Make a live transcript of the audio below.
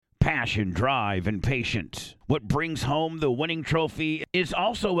passion, drive, and patience. What brings home the winning trophy is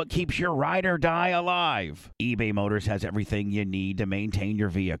also what keeps your ride or die alive. eBay Motors has everything you need to maintain your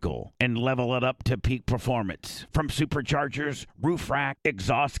vehicle and level it up to peak performance. From superchargers, roof rack,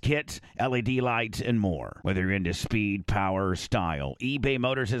 exhaust kits, LED lights, and more. Whether you're into speed, power, or style, eBay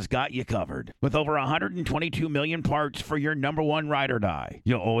Motors has got you covered. With over 122 million parts for your number one ride or die,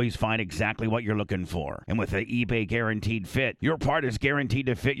 you'll always find exactly what you're looking for. And with the eBay Guaranteed Fit, your part is guaranteed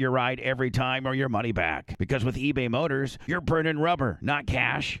to fit your ride every time or your money back. Because with eBay Motors, you're burning rubber, not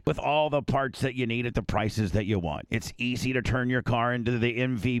cash, with all the parts that you need at the prices that you want. It's easy to turn your car into the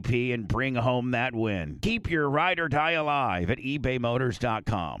MVP and bring home that win. Keep your ride or die alive at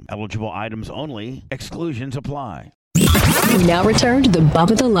ebaymotors.com. Eligible items only. Exclusions apply. We now return to the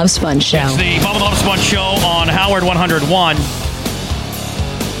Bubba the Love Sponge Show. It's the Bubba the Love Sponge Show on Howard 101.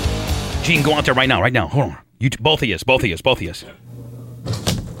 Gene, go out there right now. Hold on. Both of you.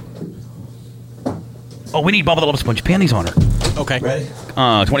 Oh, we need Bubba the Love Sponge panties on her. Okay. Ready?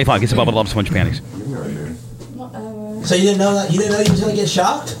 25 gets the Bubba the Love Sponge panties. Whatever. So you didn't know that? You didn't know you was going to get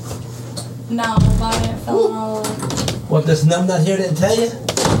shocked? No, but I didn't feel all. What, this numbnut here didn't tell you?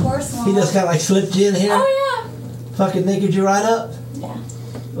 Of course not. He just kind of like slipped you in here? Oh, Fucking niggered you right up? yeah.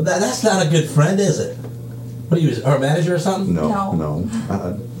 Well, that's not a good friend, is it? What are you, her manager or something? No.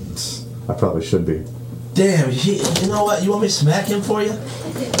 I probably should be. Damn, you know what? You want me to smack him for you?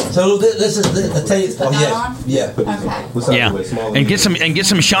 So this is the tape. Put that on? Yeah. Okay. Yeah, and get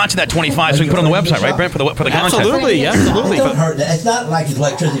some shots of that 25 so we can put it on the website, right, Brent, for the content. Absolutely. It don't hurt. It's not like his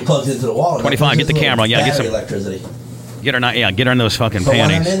electricity plugs into the wall. 25, get the camera. Yeah, get some electricity. Get her in those fucking Put one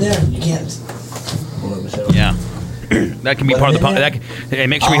panties. in there. You can't. Yeah. That can be part of the hey,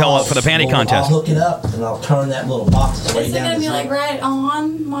 make sure we hold up for the panty contest. I'll hook it up and I'll turn that little box straight Is it down. gonna be like right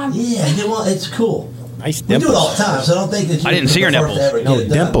on my? Yeah, it's cool. Nice We do it dimples. all the time, so don't think that you I didn't see her the first nipples. to ever No, get it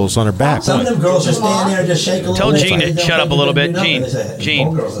done. dimples on her back. Some of them girls just stand there and just shake a little Tell bit. Gene to They don't shut up think a little they bit. do nothing. Gene, They say, Gene.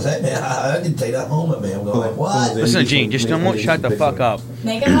 Old girls say, hey, man, I didn't take that home with me. I'm going like, what? Listen to Gene. Just don't shut the fuck up.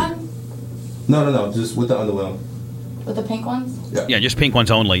 Naked one No, just with the underwear. with the pink ones. Yeah, just pink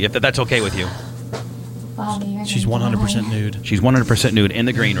ones only, if that's okay with you. Bobby, you're She's gonna 100% die. nude. She's 100% nude in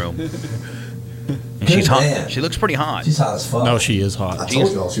the green room. And she's hot. man. She looks pretty hot. She's hot as fuck. No, she is I hot.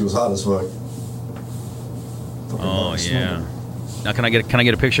 told y'all she was hot as fuck. Oh, yeah. Now, can I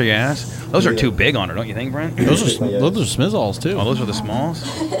get a picture of your ass? Those are too big on her, don't you think, Brent? Those are smizzles, too. Oh, those are the smalls?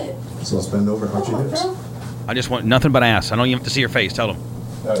 So let's bend over and arch your hips. I just want nothing but ass. I don't even have to see your face. Tell them.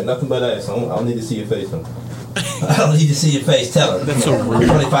 All right, nothing but ass. I don't need to see your face, though. I don't need to see your face. Tell her. That's so rude.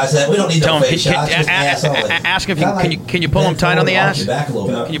 25 cents. We don't need Tell no him. face shots. Just ass only. Ask him if Kinda can you pull him tight on the arch ass? your back a little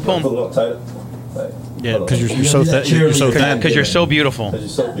bit. Can you pull him? Pull it up tighter. Like, Yeah, hold on. because you're so thin. You're so thin. Because you're so beautiful. 'Cause you're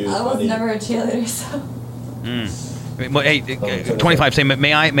so beautiful. I was never a cheerleader, so. Well, hey, 25. Say,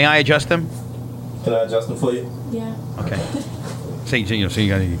 may I adjust them? Can I adjust them for you? Yeah. Okay. Say, so you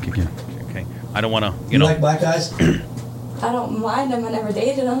gotta. Okay. I don't want to. You like black guys? I don't mind them. I never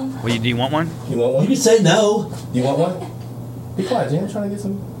dated them. Well, do you want one? You want You one? can say no. You want one? Be quiet, Jim. I'm trying to get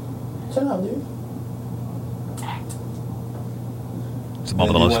some. Shut up, dude. It's the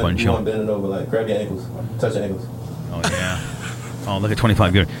Bubba the Love Sponge You Show. want bending over, like grab your ankles, touch your ankles. Oh yeah. Oh, look at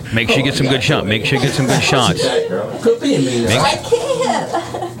 25. Good. Make sure you get some good shots. Make sure you get some good shots. Quit being mean. I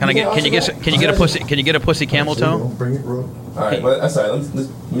can't. Can you get a pussy? Can you get a pussy camel toe? Bring it, bro. All right, well, that's all right.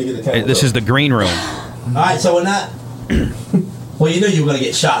 Let me get the camel. This is the green room. All right, so we're not. Well, you knew you were going to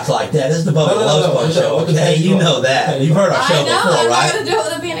get shots like that. This is the Bubba the Love Sponge Show. Okay, you know that. You've heard our show I know. before, I'm not right? gonna do it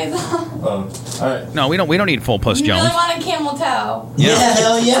with the panties on. All right. No, we don't need full puss You really Jones. want a camel toe? Yeah,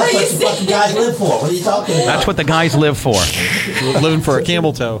 hell yeah. Are That's you what the fucking guys live for. What are you talking about? That's what the guys live for. Living for a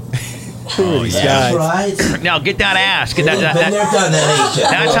camel toe. Oh yeah. That's right. Now get that ass. Get Been there, done that, ain't you?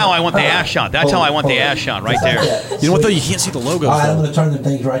 That's how I want the ass shot. That's how I want the ass shot right there. You know what, though? You can't see the logos, All right, I'm though. going to turn the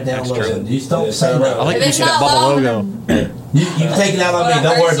things right down That's low. true. You just don't say I that. like If that you it's see that not Bubba long, logo. You take it out on me.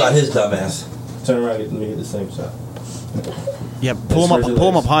 Don't worry about his dumb ass. Turn around. Let me get the same shot. Yeah, pull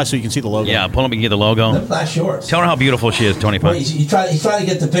them up high so you can see the logo. Yeah, pull up and get the logo. Them nice shorts. Tell her how beautiful she is, Well, 25. he's trying to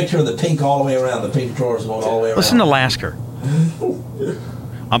get the picture of the pink all the way around. The pink drawers going all the way around. Listen to Lasker.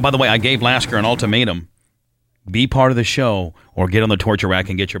 By the way, I gave Lasker an ultimatum. Be part of the show or get on the torture rack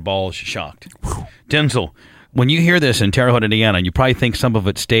and get your balls shocked. Denzel, when you hear this in Terre Haute, Indiana, and you probably think some of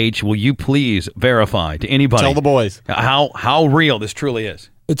it's staged, will you please verify to anybody Tell the boys. how real this truly is?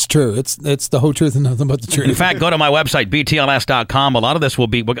 It's true. It's the whole truth and nothing but the truth. In fact, go to my website, btls.com. A lot of this will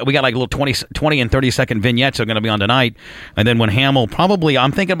be, we got like little 20 and 30-second vignettes that are going to be on tonight. And then when Hamill, probably,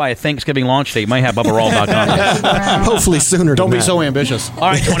 I'm thinking by a Thanksgiving launch date, might have BubbaRaw.com. Hopefully sooner. Don't than be that. so ambitious. All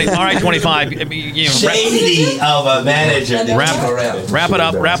right, 25. Shady of a manager. Wrap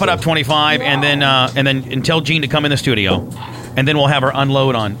it up, 25, and then tell Gene to come in the studio. And then we'll have her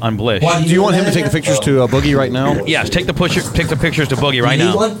unload on Blish. Do you want him to take the pictures to Boogie right now? Yes, take the pictures to Boogie right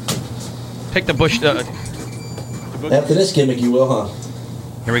now. One? Take the bush. After this gimmick, you will, huh?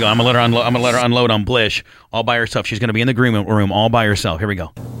 Here we go. I'm gonna let her unload on Blish all by herself. She's gonna be in the green room all by herself. Here we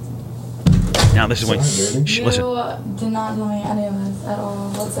go. Now this is when. You Listen. did not tell me any of this at all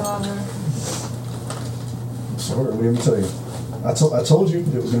whatsoever. So what do you tell you? I told you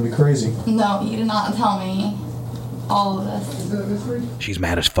it was gonna be crazy. No, you did not tell me all of this. She's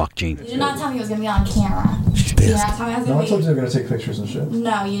mad as fuck, Gene. You did not tell me it was gonna be on camera. She's You did pissed. not tell me I was No, gonna I told you be. they're gonna take pictures and shit.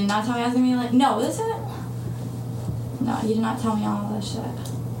 No, you did not tell me I was gonna be like. No, listen. No, you did not tell me all of this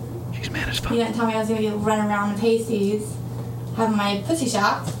shit. She's mad as fuck. You didn't tell me I was gonna be running around in pasties, having my pussy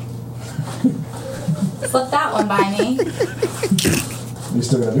shocked. Slip that one by me. You're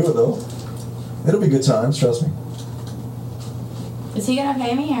still gonna do it though. It'll be good times, trust me. Is he gonna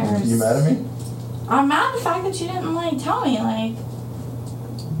pay me or? You mad at me? I'm mad at the fact that you didn't tell me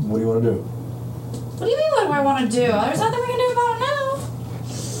What do you want to do? What do you mean? What do I want to do? There's nothing we can do about it now.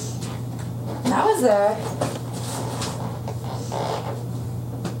 That was there.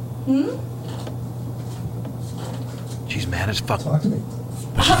 She's mad as fuck. Talk to me.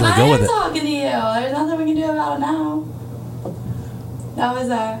 She's gonna I go am with it. talking to you. There's nothing we can do about it now. That was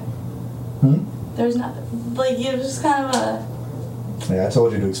there. There's nothing. You just kind of a. Yeah, I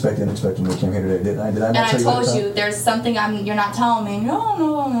told you to expect the unexpected when we came here today, didn't I? Did I And not I tell you that told time? you there's something you're not telling me.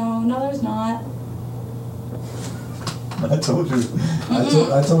 No, there's not. I told you.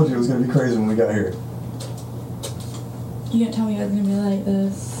 I told you it was gonna be crazy when we got here. You didn't tell me it was gonna be like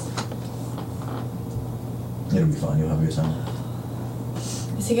this. It'll be fine. You'll have a good time.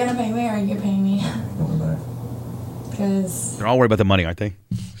 Is he gonna pay me or are you gonna pay me? Don't worry about it. Because They're all worried about the money, aren't they?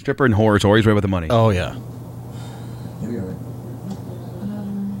 Stripper and whores always worried about the money. Oh, yeah. You'll be alright.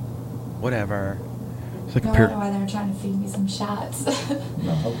 Whatever. It's like no a pair. wonder why they're trying to feed me some shots. No,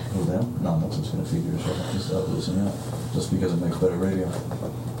 who them? No, I'm not just gonna feed you a shit. Just listen up. Just because it makes better radio.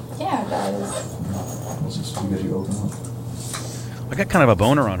 Yeah, it does. It's just because you open up. I got kind of a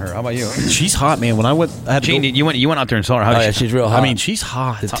boner on her. How about you? She's hot, man. When I had to Gene, go- you went out there and saw her. How Oh, did yeah, she? she's real hot. I mean, she's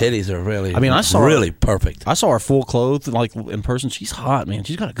hot. The titties are really, I mean, I saw her- really perfect. I saw her full clothed, in person. She's hot, man.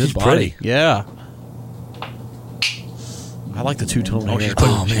 She's got a good She's body. pretty. Yeah. I like the two-tone hair. she's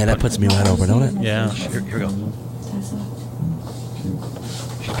Oh, man, that puts me right over, don't it? Yeah. Here we go. Tessa.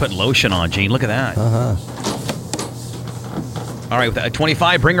 She's putting lotion on, Gene. Look at that. Uh-huh. All right, with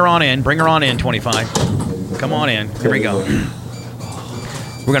 25, bring her on in. Bring her on in, 25. Come on in. Here we go.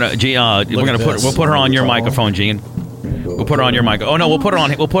 We're gonna, we'll put her on your microphone, Gene. We'll put her on your mic. Oh no, we'll put her on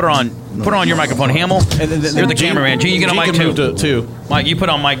your microphone, Hamill. You're the cameraman. Gene, you get on mic Gene can two. move to two. Mike, you put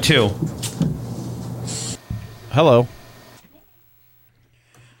on mic 2. Hello.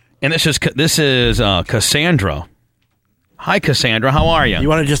 And this is Cassandra. Hi, Cassandra. How are you? You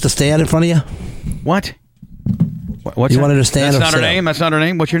wanted just to stand in front of you? What? What's You that? wanted to stand That's or not her sit up? name. That's not her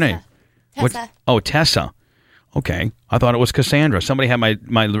name. What's your name? Tessa. Oh, Tessa. Okay, I thought it was Cassandra. Somebody had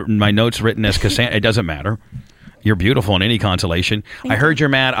my notes written as Cassandra. It doesn't matter. You're beautiful in any constellation. I heard you're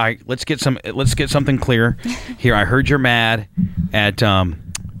mad. Let's get something clear here. I heard you're mad at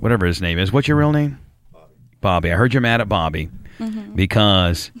whatever his name is. What's your real name? Bobby. I heard you're mad at Bobby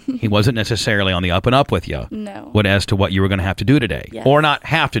because he wasn't necessarily on the up and up with you. No. What as to what you were going to have to do today, Yes. or not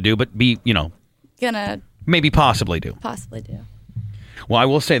have to do, but be Gonna maybe possibly do. possibly do. Well, I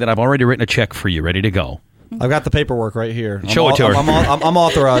will say that I've already written a check for you, ready to go. I've got the paperwork right here. Show it to her. I'm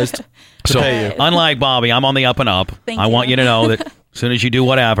authorized to So, pay you. unlike Bobby, I'm on the up and up. Thank I want you. you to know that as soon as you do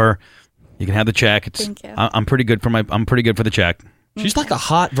whatever, you can have the check. Thank you. I'm pretty good for the check. She's like a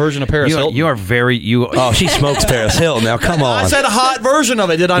hot version of Paris Hilton. You are very Oh, she smokes Paris Hilton now. Come on. I said a hot version of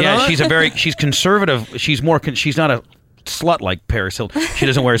it, did I yeah. not? She's conservative. She's not a slut like Paris Hilton. She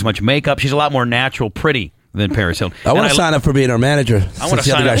doesn't wear as much makeup. She's a lot more natural, pretty than Paris Hilton. I want to sign up for being her manager. I want to since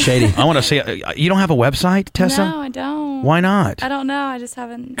the sign other up. guy's shady. I want to say you don't have a website, Tessa? No, I don't. Why not? I don't know. I just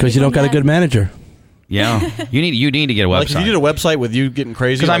haven't. Because you don't got a good manager. Yeah, you need to get a website. Like if you did a website with you getting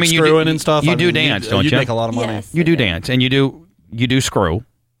crazy, 'Cause, like I mean, you screwing do- and stuff. you I do mean, dance, don't you'd you? make a lot of money. Yes. You do dance and you do screw.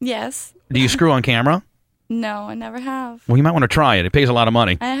 Yes. Do you screw on camera? No, I never have. Well, you might want to try it. It pays a lot of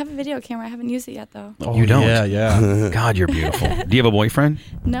money. I have a video camera. I haven't used it yet, though. Oh, You don't? Yeah. God, you're beautiful. Do you have a boyfriend?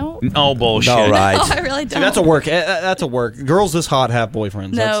 No. Oh, bullshit. All right. No, I really don't. See, that's a work. That's a work. Girls this hot have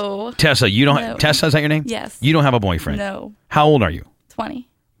boyfriends. No. Tessa, you don't. No. Tessa, is that your name? Yes. You don't have a boyfriend. No. How old are you? 20.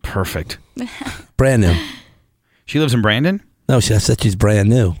 Perfect. Brand new. She lives in Brandon. No, I said she's brand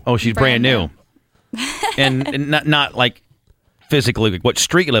new. Oh, she's brand new. and not like physically. Like what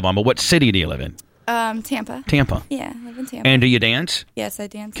street you live on, but what city do you live in? Tampa. Tampa. Yeah, I live in Tampa. And do you dance? Yes, I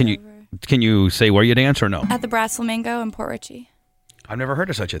dance. Can you say where you dance or no? At the Brass Flamingo in Port Richey. I've never heard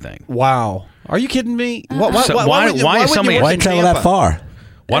of such a thing. Wow. Are you kidding me? So why is would somebody- you work Why in travel Tampa? that far?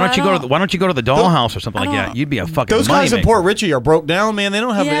 Why don't you go to the Dollhouse or something like that? You'd be a fucking Those guys in moneymaker. Port Richey are broke down, man. They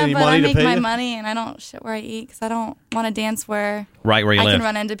don't have any but money I to make pay my you. money and I don't shit where I eat because I don't want to dance where Right where you I live. can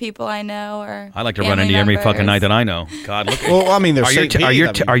run into people I know or I like to run family into you every members. fucking night that I know. God, look. Well, I mean, they're are your St. Pete, I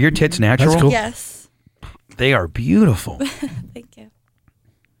mean. are your tits natural? That's cool. Yes. They are beautiful. Thank you.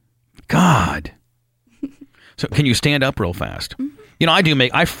 God. So can you stand up real fast? You know,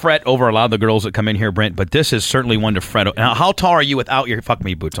 I fret over a lot of the girls that come in here, Brent, but this is certainly one to fret. Now, how tall are you without your fuck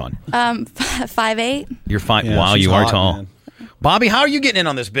me boots on? 5'8". You're fine. Yeah, Wow, she's you are hot, tall. man. Bobby, how are you getting in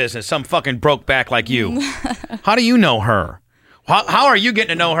on this business? Some fucking broke back like you. How do you know her? How are you getting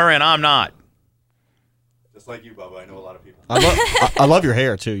to know her and I'm not? Just like you, Bubba. I know a lot of people. I love your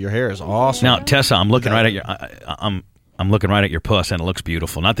hair too. Your hair is awesome. Now, Tessa, I'm looking right at your I'm looking right at your puss and it looks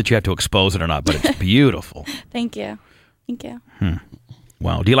beautiful. Not that you have to expose it or not, but it's beautiful. Thank you. Thank you.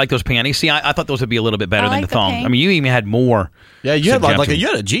 Wow. Do you like those panties? See, I thought those would be a little bit better I than like the thong. pink. I mean, you even had more. Yeah, you had like suggestions. you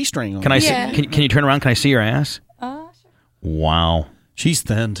had a G-string on. Can I Yeah. see? Can you turn around? Can I see your ass? Sure. Wow. She's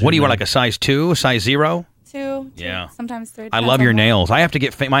thin too. What do you wear? man. Like a size 2, a size 0? Two, Yeah. sometimes 3. I love your nails. I have to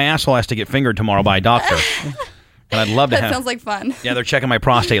get my asshole has to get fingered tomorrow by a doctor. And I'd love to That have. sounds like fun. Yeah, they're checking my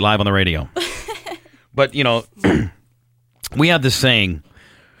prostate live on the radio. But you know, we have this saying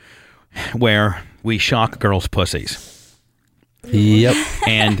where we shock girls' pussies, Yep.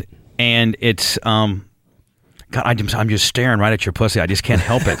 and it's God, I'm just staring right at your pussy. I just can't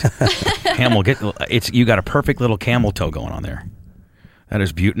help it. Camel, you got a perfect little camel toe going on there. That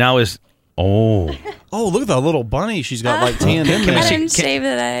is beautiful. Now Oh, look at that little bunny. She's got like tanned in I there. didn't shave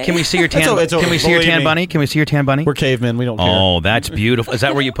today. Can we see your tan? It's okay. Can we see your Believe tan me. bunny? Can we see your tan bunny? We're cavemen. We don't care. Oh, that's beautiful. Is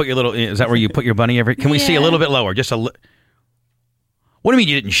that where you put your little? Is that where you put your bunny every? Can we see a Yeah. little bit lower? Just a. What do you mean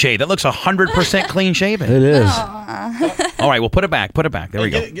you didn't shave? That looks 100% clean shaven. It is. All right, well put it back. Put it back. There we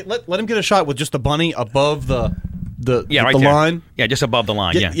go. Let him get a shot with just the bunny above the Yeah, right the there. line. Yeah, just above the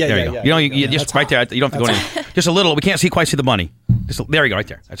line. Yeah, Yeah, there you go. yeah, You know, yeah. you just right there. You don't have to go in. Just a little. We can't quite see the bunny. There you go, right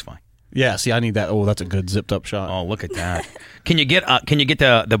there. That's fine. Yeah, see, I need that. Oh, that's a good zipped up shot. Oh, look at that. Can you get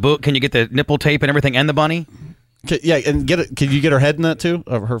the boot? Can you get the nipple tape and everything and the bunny? Yeah, and get it. Can you get her head in that too?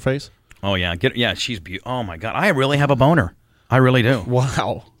 Of her face? Oh yeah, she's beautiful. Oh my God, I really have a boner. I really do.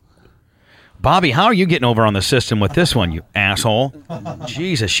 Wow. Bobby, how are you getting over on the system with this one, you asshole?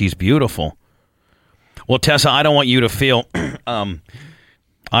 Jesus, she's beautiful. Well, Tessa, I don't want you to feel,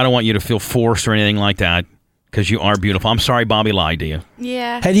 forced or anything like that, because you are beautiful. I'm sorry, Bobby lied to you.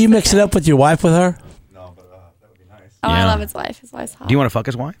 Yeah. Hey, do you mix it up with your wife with her? No, but that would be nice. Oh, Yeah. I love his wife. His wife's hot. Do you want to fuck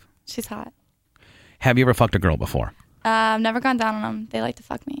his wife? She's hot. Have you ever fucked a girl before? I've never gone down on them. They like to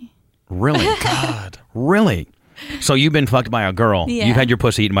fuck me. Really? God. Really? So you've been fucked by a girl. Yeah. You've had your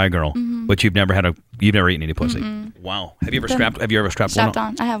pussy eaten by a girl, but you've never eaten any pussy. Wow. Have you ever strapped Strapped one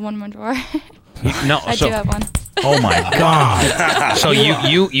on. I have one more drawer. No. I do have one. Oh my God. So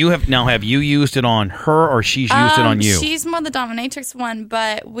have you used it on her or she's used it on you? She's more the dominatrix one,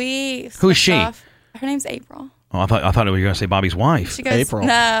 but we. Who's she? Her name's April. Oh, I thought you were going to say Bobby's wife. She goes. April.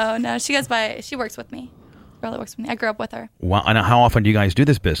 No. She goes by. She works with me. Girl that works with me. I grew up with her. Wow. And how often do you guys do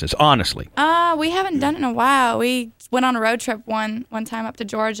this business? Honestly. We haven't done it in a while. We went on a road trip one time up to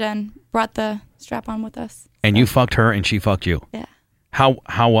Georgia and brought the strap on with us. And you fucked her and she fucked you. Yeah. How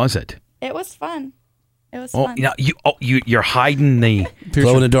was it? It was fun. It was Oh, fun. you're hiding the.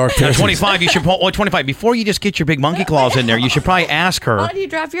 Glow in the dark. Now, piercings. 25. You should. 25. Before you just get your big monkey claws in there, you should probably ask Why her. don't you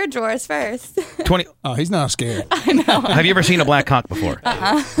drop your drawers first? 20. Oh, he's not scared. Have you ever seen a black cock before?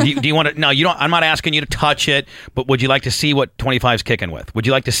 Do you want to? No, you don't. I'm not asking you to touch it, but would you like to see what 25's kicking with? Would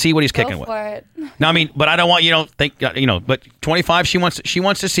you like to see what he's kicking Go with? for it. No, I mean, but I don't want you to think. But 25, she wants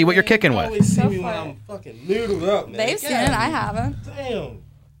to see what you're kicking with. always see Go me for when it. I'm fucking noodled up, man. They've seen it. I haven't. Damn.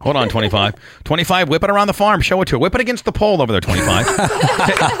 Hold on, 25. 25, whip it around the farm. Show it to her. Whip it against the pole over there, 25.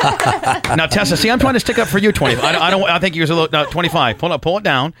 Now, Tessa, see, I'm trying to stick up for you, 25. I think you're a little. No, 25. Pull it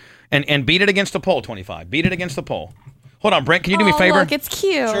down and beat it against the pole, 25. Beat it against the pole. Hold on, Brent. Can you do me a favor? Look, it's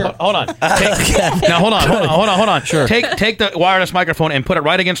cute. Hold on. Now, hold on. Sure. Take the wireless microphone and put it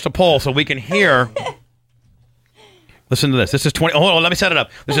right against the pole so we can hear Listen to this. This is 20. Hold on, let me set it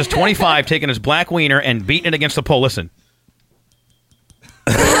up. This is 25 taking his black wiener and beating it against the pole. Listen.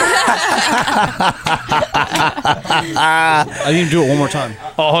 I need to do it one more time.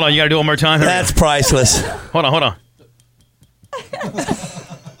 Oh, hold on. You got to do it one more time? That's priceless. Hold on.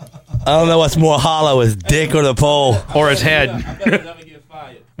 I don't know what's more hollow, his dick or the pole. Or his head. I better never get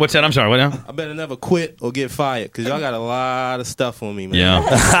fired. What's that? I'm sorry. What now? I better never quit or get fired because y'all got a lot of stuff on me, man. Yeah.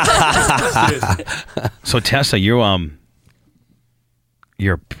 So Tessa, your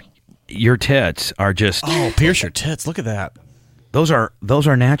tits are just. Oh, pierce your tits. Look at that. Those are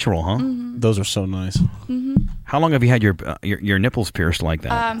natural, huh? Mm-hmm. Those are so nice. Mm-hmm. How long have you had your nipples pierced like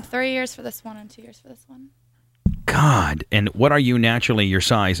that? 3 years for this one and 2 years for this one. God. And what are you naturally your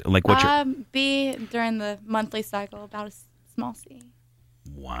size? Like what? B during the monthly cycle, about a small C.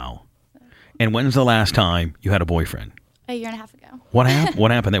 Wow. And when's the last time you had a boyfriend? A year and a half ago. What happened?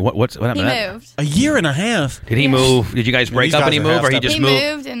 What happened? What happened? He moved. A year and a half. Did he move? Did you guys break up and he moved, or he just He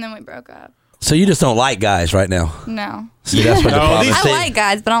moved and then we broke up. So you just don't like guys right now? No. See, that's what the problem is. I like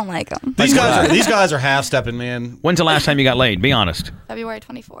guys, but I don't like them. These guys are half stepping, man. When's the last time you got laid? Be honest. February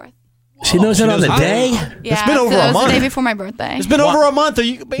 24th. She knows it on the day? Yeah, it's been over a month. It was the day before my birthday. It's been over a month.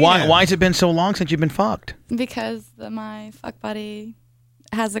 Why has it been so long since you've been fucked? Because my fuck buddy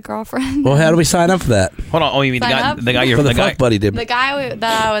has a girlfriend. Well, how do we sign up for that? Hold on. Oh, you mean Sign up? the guy you're For the the guy fuck buddy did. The guy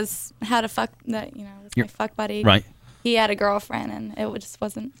that I had a fuck that was my fuck buddy. Right. He had a girlfriend and it just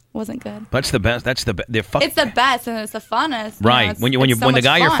wasn't good. That's the best. That's the fuck. It's the best and it's the funnest. Right. When the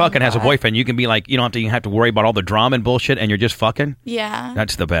guy you're fucking has a boyfriend, you can be like, you don't have to worry about all the drama and bullshit, and you're just fucking. Yeah.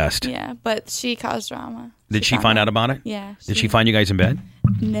 That's the best. Yeah, but she caused drama. Did she find out about it? Yeah. Did she find you guys in bed?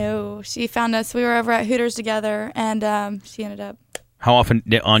 No, she found us. We were over at Hooters together, and she ended up. How often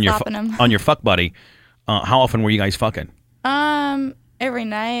on your fuck buddy? How often were you guys fucking? Every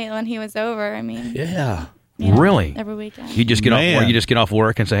night when he was over. I mean. Yeah. Really? Every weekend. You just get off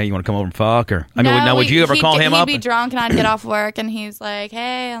work and say, hey, you want to come over and fuck? Or would you ever call him up? He'd be drunk and I'd get off work and he's like,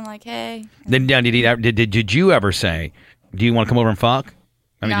 hey. I'm like, hey. Then did you ever say, do you want to come over and fuck?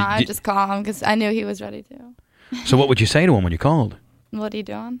 I just call him because I knew he was ready to. So what would you say to him when you called? What are you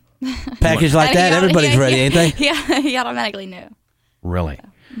doing? Package like that, everybody's ready, ain't they? Yeah, he automatically knew. Really?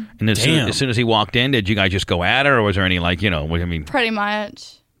 And as soon as he walked in, did you guys just go at her, or was there any Pretty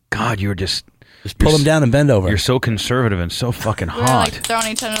much. God, you were just pull him down and bend over. You're so conservative and so fucking hot. We were like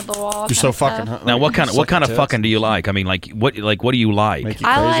throwing each other to the wall. You're so fucking hot. Now, what kind of fucking do you like? I mean, what do you like?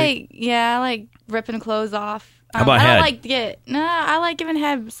 I like ripping clothes off. How about I head? I like giving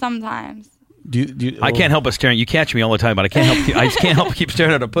head sometimes. I can't help but staring. You catch me all the time, but I just can't help but keep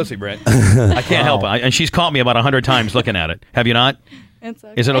staring at a pussy, Brett. I can't help it. And she's caught me about 100 times looking at it. Have you not? It's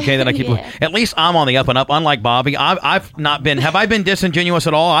okay. Is it okay that I keep? Yeah. At least I'm on the up and up. Unlike Bobby, I've not been. Have I been disingenuous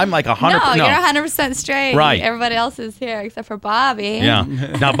at all? I'm like 100. No, you're 100% straight. Right. Everybody else is here except for Bobby. Yeah.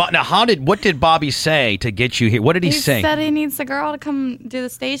 Now, what did Bobby say to get you here? What did he say? He said he needs a girl to come do the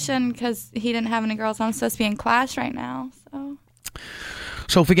station because he didn't have any girls. I'm supposed to be in class right now.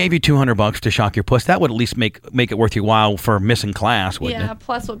 So if we gave you $200 to shock your puss, that would at least make it worth your while for missing class, wouldn't Yeah, it?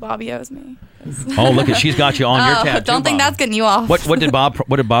 plus what Bobby owes me. Oh, look at she's got you on your tattoo. Don't think that's getting you off. What did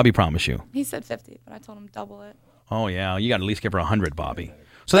Bobby promise you? He said 50, but I told him double it. Oh yeah, you got to at least give her 100, Bobby.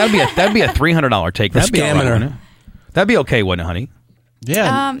 So that'd be a $300 take. That'd be all right, wouldn't it? That'd be okay, wouldn't it, honey?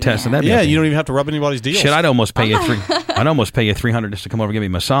 Yeah, Tessa, that'd be okay. You don't even have to rub anybody's deals. Shit, I'd almost pay you $300 just to come over and give me a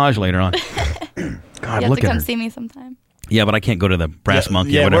massage later on. God, you have look to at come her. see me sometime. Yeah, but I can't go to the Brass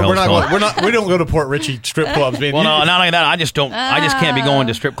Monkey. Yeah, or whatever it's called. we don't go to Port Richey strip clubs. Man. Well, no, not only that. I just can't be going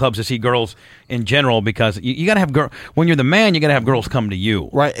to strip clubs to see girls in general because you got to have when you're the man, you got to have girls come to you.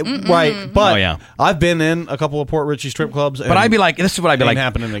 Right, right. But I've been in a couple of Port Richey strip clubs. But I'd be like, this is what I'd be like.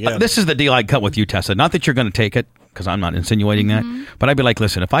 Happening again. This is the deal I'd cut with you, Tessa. Not that you're going to take it because I'm not insinuating that. But I'd be like,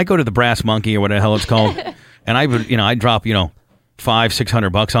 listen, if I go to the Brass Monkey or whatever the hell it's called, and I'd drop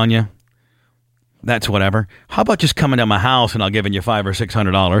 $500-600 on you. That's whatever. How about just coming to my house and I'll give you $500 or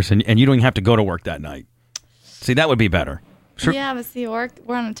 $600 and you don't even have to go to work that night? See, that would be better. Sure. Yeah, but see, we're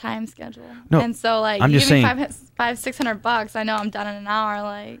on a time schedule. No, and so I'm you just give me saying, $500-600. I know I'm done in an hour.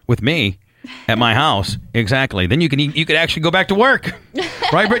 Like with me at my house, exactly. Then you could actually go back to work,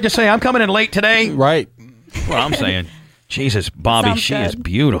 right, Britt? Just say I'm coming in late today. Right. That's what I'm saying. Jesus, Bobby, she is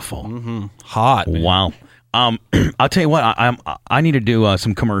beautiful, hot. Man. Wow. I'll tell you what. I need to do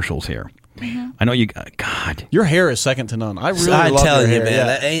some commercials here. I know you. God, your hair is second to none. I really love telling your you, hair.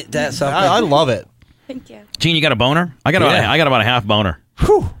 man. Ain't that something? I love it. Thank you. Gene, you got a boner? I got about a half boner.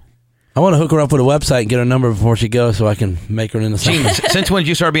 Whew. I want to hook her up with a website and get her number before she goes so I can make her into Gene, something. since when did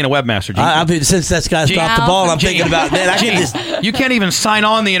you start being a webmaster, Gene? Since that guy's dropped the ball, I'm thinking about that. You can't even sign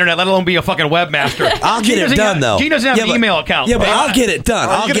on the internet, let alone be a fucking webmaster. I'll get it done, though. Gene doesn't have an email account. Yeah, but I'll get it done.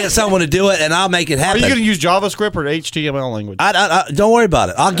 I'll get someone to do it, and I'll make it happen. Are you going to use JavaScript or HTML language? Don't worry about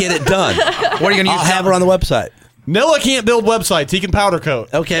it. I'll get it done. What are you going to use? I'll have her on the website. Noah can't build websites. He can powder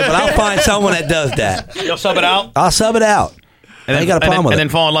coat. Okay, but I'll find someone that does that. You'll sub it out? I'll sub it out. And I ain't got a problem with it. And then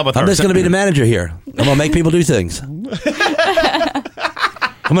fall in love with her. I'm just going to be the manager here. I'm going to make people do things. I'm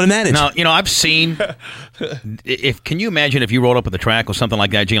going to manage. Now, I've seen. Can you imagine if you rolled up at the track with something like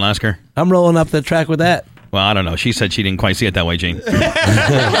that, Gene Lasker? I'm rolling up the track with that. Well, I don't know. She said she didn't quite see it that way, Gene.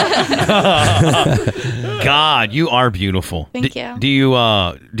 God, you are beautiful. Thank you. Do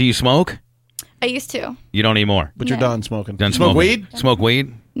you smoke? I used to. You don't anymore. But you're done smoking. Done Smoke smoking. weed? Smoke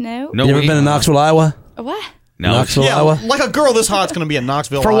weed? No. No You ever weed? been to Knoxville, Iowa? What? No. Knoxville, Yeah, Iowa? like a girl this hot's going to be in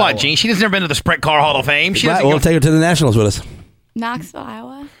Knoxville, For Iowa. what, Gene? She's never been to the Sprint Car Hall of Fame. She Right, doesn't we'll even- take her to the Nationals with us. Knoxville,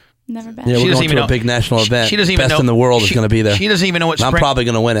 Iowa? Never been. Yeah, She we're doesn't going even to know a big national event. She doesn't even Best know in the world is going to be there. She doesn't even know what I'm sprint. probably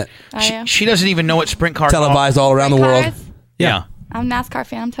going to win it. Are you? She doesn't even know what sprint car. Televised all around the world. Cars? Yeah. I'm a NASCAR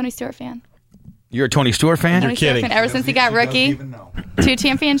fan. I'm a Tony Stewart fan. You're a Tony Stewart fan? Tony Stewart kidding. fan ever since he got rookie. 2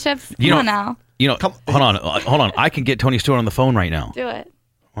 championships. Come on now. Hold on. I can get Tony Stewart on the phone right now. Do it.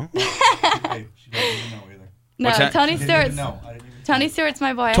 Hey, she doesn't even know either. No, What's that? Tony She didn't Stewart's. even know. I didn't even Tony Stewart's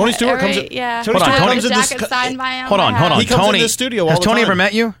my boy. Tony Stewart comes in- Yeah. Tony Hold on, Stewart Tony- comes in jacket this... signed by him. Hold on. He comes Tony, in this studio all has the Tony time. ever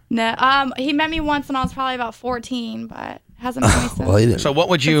met you? No, he met me once when I was probably about 14, but hasn't met me since. Well, he didn't. So what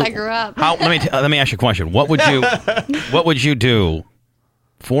would you? Since I grew up. Let me ask you a question. What would you do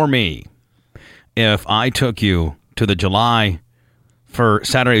for me if I took you to the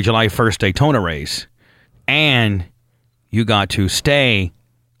Saturday, July 1st Daytona race, and you got to stay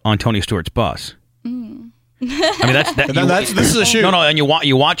on Tony Stewart's bus? I mean, this is a shoot. No, and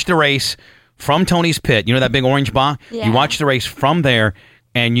you watch the race from Tony's pit. You know that big orange box? Yeah. You watch the race from there,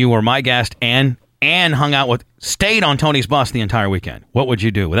 and you were my guest and stayed on Tony's bus the entire weekend. What would you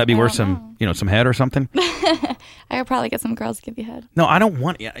do? Would that be worth some head or something? I could probably get some girls to give you head. No, I don't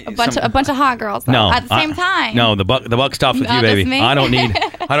want A bunch of hot girls though, No, at the same time. No, the buck stops with you, Not baby. just me? I don't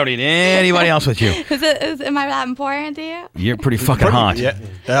need anybody else with you. Am I that important to you? You're pretty fucking hot. Yeah,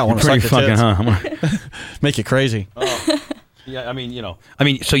 I want to Pretty suck the fucking tits. hot. Make you crazy. Yeah, I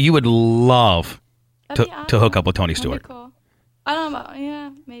mean, so you would love That'd be to awesome. hook up with Tony That'd be Stewart. cool. I don't know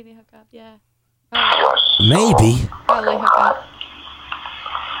about, maybe hook up, yeah. Maybe. Probably hook up.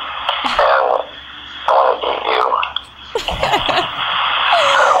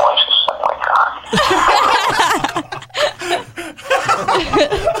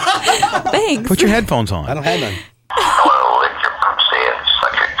 Thanks. Put your headphones on. I don't have none.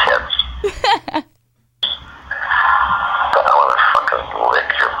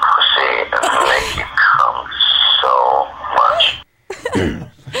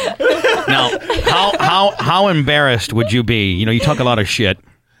 Now, how embarrassed would you be? You talk a lot of shit,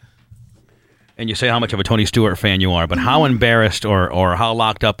 and you say how much of a Tony Stewart fan you are, but how embarrassed or how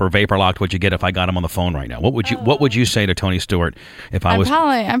locked up or vapor locked would you get if I got him on the phone right now? What would you say to Tony Stewart if I was?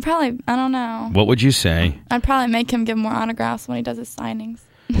 I'm probably, I don't know. What would you say? I'd probably make him give more autographs when he does his signings.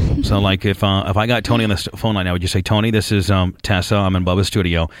 So, like, if I got Tony on the phone right now, would you say, Tony, this is Tessa. I'm in Bubba's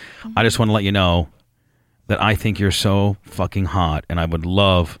studio. I just want to let you know that I think you're so fucking hot, and I would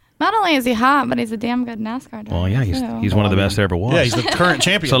love. Not only is he hot, but he's a damn good NASCAR driver. Well, yeah, he's one of the best there ever was. Yeah, he's the current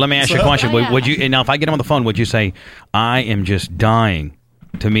champion. So let me ask you a question. Would you now, if I get him on the phone, would you say, I am just dying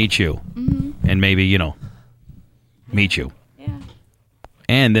to meet you, and maybe meet you? Yeah.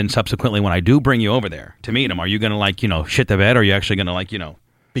 And then subsequently, when I do bring you over there to meet him, are you going to shit the bed, or are you actually going to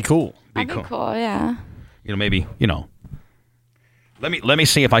be cool? Be cool, yeah. Maybe Let me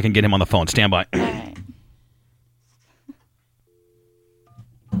see if I can get him on the phone. Stand by. All right.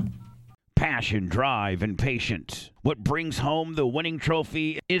 Passion, drive, and patience. What brings home the winning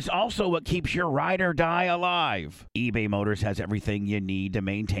trophy is also what keeps your ride or die alive. eBay Motors has everything you need to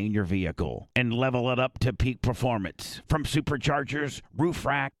maintain your vehicle and level it up to peak performance. From superchargers, roof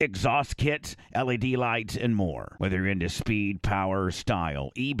rack, exhaust kits, LED lights, and more. Whether you're into speed, power, or style,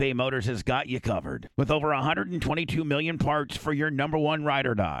 eBay Motors has got you covered. With over 122 million parts for your number one ride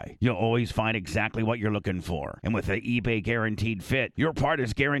or die, you'll always find exactly what you're looking for. And with the eBay Guaranteed Fit, your part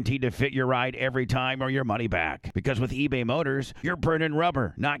is guaranteed to fit your ride every time or your money back. Because with eBay Motors, you're burning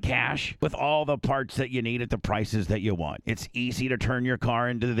rubber, not cash, with all the parts that you need at the prices that you want. It's easy to turn your car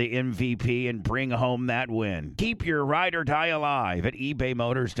into the MVP and bring home that win. Keep your ride or die alive at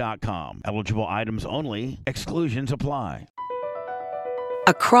ebaymotors.com. Eligible items only. Exclusions apply.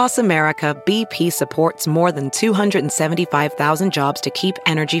 Across America, BP supports more than 275,000 jobs to keep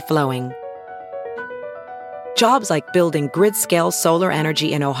energy flowing. Jobs like building grid-scale solar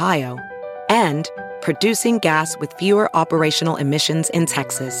energy in Ohio and producing gas with fewer operational emissions in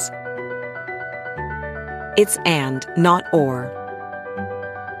Texas. It's and, not or.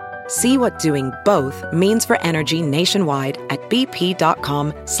 See what doing both means for energy nationwide at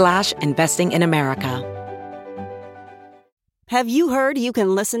bp.com/investing in America. Have you heard you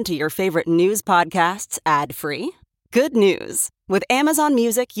can listen to your favorite news podcasts ad-free? Good news. With Amazon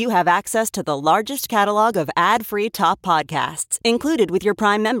Music, you have access to the largest catalog of ad-free top podcasts included with your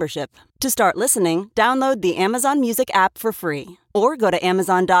Prime membership. To start listening, download the Amazon Music app for free or go to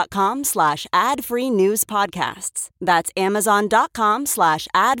amazon.com/ad-free news podcasts. That's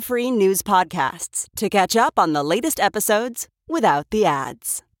amazon.com/ad-free news podcasts to catch up on the latest episodes without the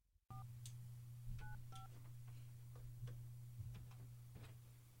ads.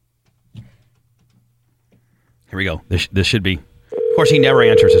 Here we go. This should be. Of course, he never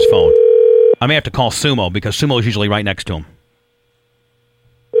answers his phone. I may have to call Sumo because Sumo is usually right next to him.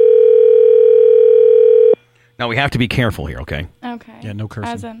 Now, we have to be careful here, okay? Okay. Yeah, no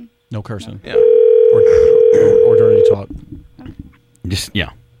cursing. As in, no cursing. Yeah. Or dirty talk. Just, yeah.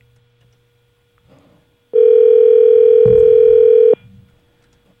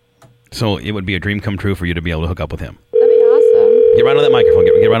 So it would be a dream come true for you to be able to hook up with him. that'd be awesome. Get right on that microphone.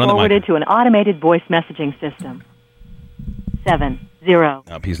 Get right on the Forwarded microphone. to an automated voice messaging system. 70.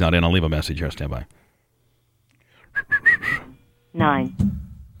 Nope, he's not in. I'll leave a message here. Stand by. 9.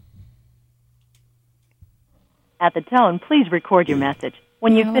 At the tone, please record your message.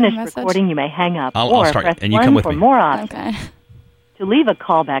 When you've finished recording, you may hang up I'll or start, press and you 1 come with for me. more options. Okay. To leave a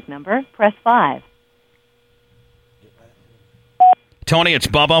callback number, press 5. Tony, it's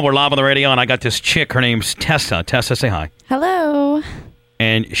Bubba. We're live on the radio, and I got this chick. Her name's Tessa. Tessa, say hi. Hello.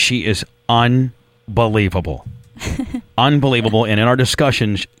 And she is unbelievable. Unbelievable. And in our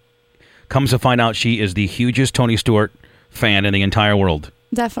discussions, comes to find out she is the hugest Tony Stewart fan in the entire world.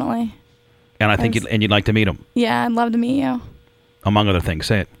 Definitely. And I think you'd like to meet him. Yeah, I'd love to meet you. Among other things.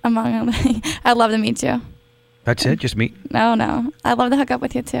 Say it. Among other things. I'd love to meet you. That's it? Just meet? No. I'd love to hook up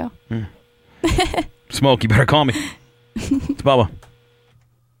with you, too. Smoke, you better call me. It's Bubba.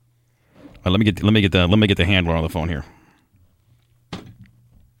 Let me get the handler on the phone here.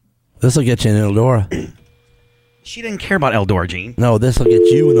 This will get you in Eldora. She didn't care about Eldora, Gene. No, this will get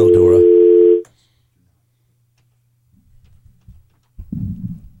you in Eldora.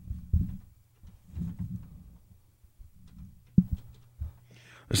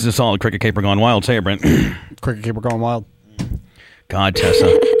 This is a solid cricket caper gone wild. Say it, Brent. Cricket caper gone wild. God, Tessa.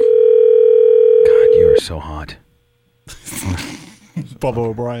 God, you are so hot. Bubba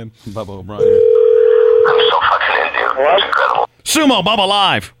O'Brien. Bubba O'Brien. I'm so fucking into you. It's incredible. Sumo, Bubba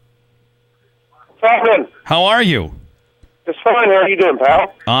Live. What's How are you? Just fine. How are you doing,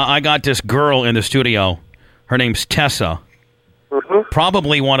 pal? I got this girl in the studio. Her name's Tessa. Mm-hmm.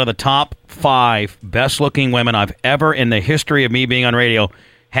 Probably one of the top 5 best-looking women I've ever, in the history of me being on radio,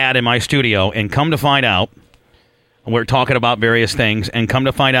 had in my studio. And come to find out, we're talking about various things, and come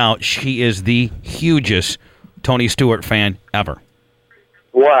to find out, she is the hugest Tony Stewart fan ever.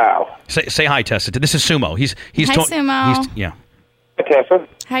 Wow. Say hi, Tessa. This is Sumo. He's Hi, Sumo. Yeah. Hi, Tessa.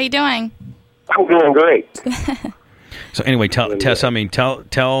 How you doing? I'm doing great. So anyway, Tessa. I mean,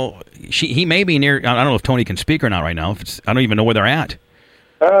 he may be near. I don't know if Tony can speak or not right now. I don't even know where they're at.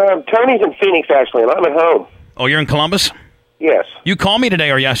 Tony's in Phoenix, actually, and I'm at home. Oh, you're in Columbus? Yes. You called me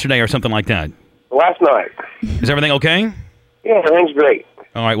today or yesterday or something like that. Last night. Is everything okay? Yeah, everything's great.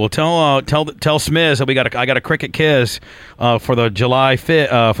 All right. Well, tell Smiz that I got a cricket kiss for the July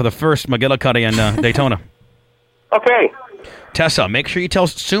 5th for the first McGillicuddy in Daytona. Okay. Tessa, make sure you tell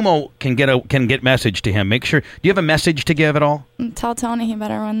Sumo can get message to him. Make sure. Do you have a message to give at all? Tell Tony he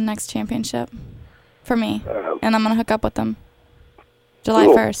better win the next championship for me, and I'm gonna hook up with him July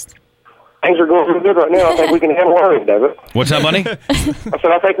 1st. Things are going really good right now. I think we can handle our end of it. What's that, buddy? I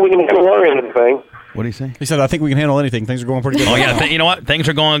said I think we can handle our end of the thing. What did he say? He said, I think we can handle anything. Things are going pretty good. Oh, yeah. You know what? Things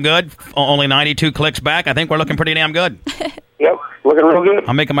are going good. Only 92 clicks back. I think we're looking pretty damn good. Yep. Looking real good.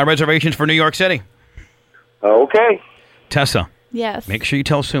 I'm making my reservations for New York City. Okay. Tessa. Yes. Make sure you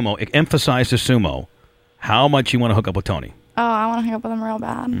tell Sumo, emphasize to Sumo how much you want to hook up with Tony. Oh, I want to hook up with him real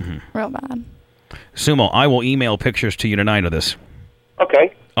bad. Mm-hmm. Real bad. Sumo, I will email pictures to you tonight of this.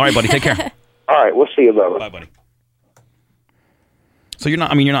 Okay. All right, buddy. Take care. All right. We'll see you, Bubba. Bye, buddy. So you're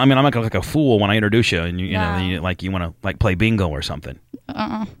not. I'm not gonna look like a fool when I introduce you, and you want to play bingo or something.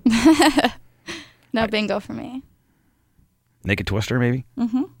 No bingo for me. Naked Twister, maybe.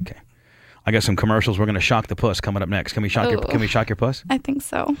 Mm-hmm. Okay. I got some commercials. We're going to shock the puss coming up next. Can we shock your puss? I think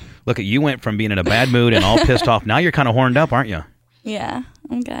so. Look, you went from being in a bad mood and all pissed off. Now you're kind of horned up, aren't you? Yeah,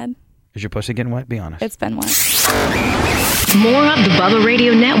 I'm good. Is your pussy getting wet? Be honest. It's been wet. More of the Bubba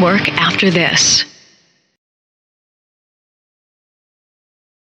Radio Network after this.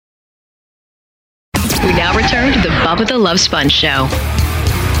 We now return to the Bubba the Love Sponge Show.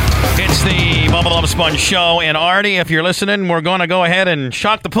 It's the Bubba the Love Sponge Show. And Artie, if you're listening, we're going to go ahead and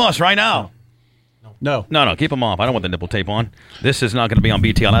shock the puss right now. No, keep them off. I don't want the nipple tape on. This is not going to be on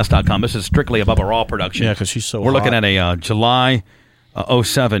BTLS.com. This is strictly a Bubba Raw production. Yeah, because she's so We're looking hot. at a July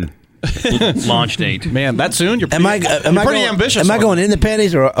 07 launch date. Man, that soon? You're Am I pretty ambitious. Am I going in the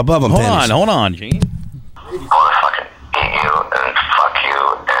panties or above them panties? Hold on, Gene. I want to fucking eat you and fuck you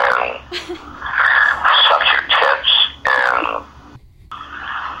and suck your tits and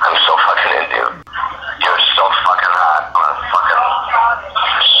I'm so fucking into you. You're so fucking hot. I'm gonna fucking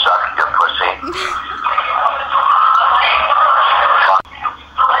suck your pussy.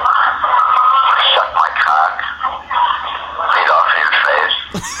 Suck my cock. Beat off of your face.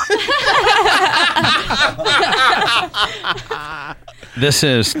 This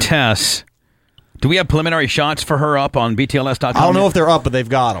is Tess. Do we have preliminary shots for her up on BTLS.com? I don't know if they're up, but they've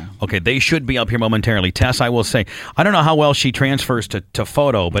got them. Okay, they should be up here momentarily. Tess, I will say, I don't know how well she transfers to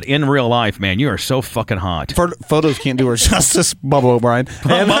photo, but in real life, man, you are so fucking hot. Photos can't do her justice, Bubba O'Brien.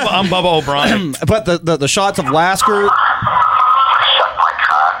 I'm Bubba O'Brien. But the shots of Lasker...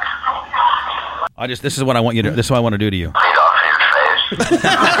 This is what I want you to. This is what I want to do to you.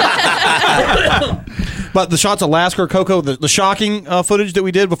 But the shots of Lasker, Coco, the shocking footage that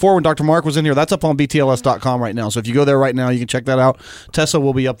we did before when Dr. Mark was in here, that's up on BTLS.com right now. So if you go there right now, you can check that out. Tessa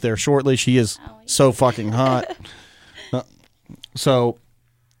will be up there shortly. She is so fucking hot. Here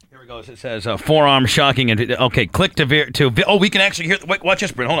it goes. It says forearm shocking and okay. Click to oh, we can actually hear. Wait, watch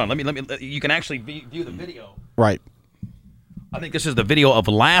this, Brent. Hold on. Let me. You can actually view the video. Right. I think this is the video of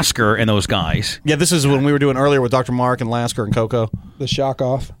Lasker and those guys. Yeah, this is when we were doing earlier with Dr. Mark and Lasker and Coco. The shock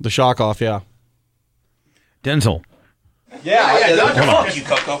off. The shock off, yeah. Denzel. Yeah, Hold on. Fuck you,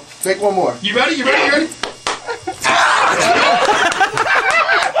 Coco. Take one more. You ready? God,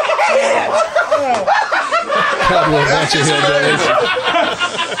 we'll watch your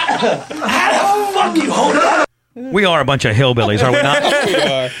How the fuck you hold up? We are a bunch of hillbillies, are we not? We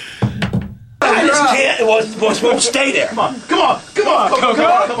are. I just can't. It won't stay there. Come on, Coco.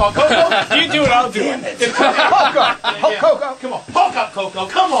 Come on, Coco. You do it, I'll do it. Hulk up, Coco. Come on, Hulk up, Coco.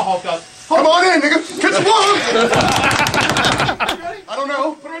 Come on, Hulk up. Come on in, nigga. Catch one. I don't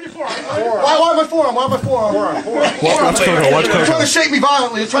know. Put it on your forearm. Why my forearm? What's Coco? It's trying to shake me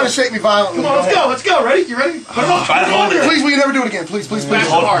violently. Come on, let's go. Ready? You ready? Put it on. Please, will you never do it again? Please. Hold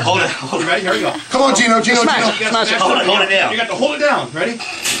it. You ready? Here we go. Come on, Gino. Smash it. Hold it down. You got to hold it down. Ready?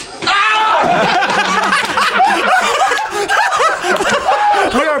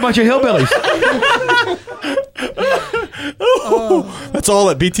 We are a bunch of hillbillies. That's all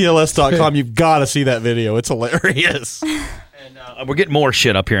at BTLS.com. You've got to see that video. It's hilarious. And we're getting more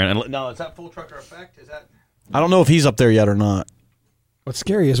shit up here. And no, is that full trucker effect? Is that? I don't know if he's up there yet or not. What's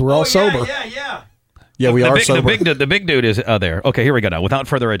scary is we're all sober. Yeah, we are sober. The big dude is there. Okay, here we go now. Without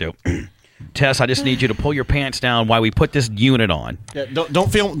further ado. Tess, I just need you to pull your pants down while we put this unit on. Yeah,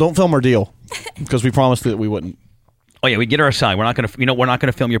 don't film our deal because we promised that we wouldn't. Oh yeah, we get her aside. We're not gonna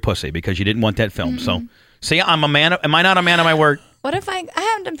film your pussy because you didn't want that film. So, see, I'm a man. Am I not a man of my word? What if I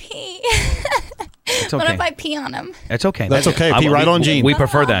have to pee? It's okay. What if I pee on him? It's okay. That's okay. Pee right on Gene. We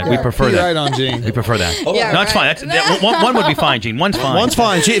prefer that. We prefer pee that. right on Gene. We prefer that. Yeah, no, it's fine. One would be fine, Gene. One's fine. One's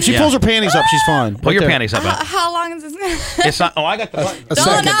fine. If she pulls her panties up, she's fine. Pull your panties up. How long is this going to It's not. Oh, I got the button. A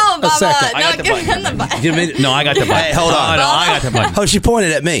second. No, Bubba. A second. I got the give button. him the button. No, I got the button. Hey, hold on. No, I got the button. Oh, she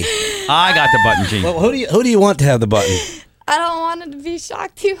pointed at me. I got the button, Gene. Well, who do you want to have the button? I don't want it to be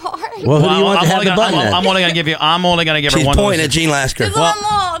shocked too hard. Well, who do you want to have the button? I'm only gonna give her She's one. pointing at Gene Lasker. Just one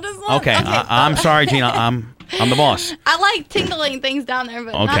more. Okay, I'm sorry, Gene. I'm the boss. I like tingling things down there,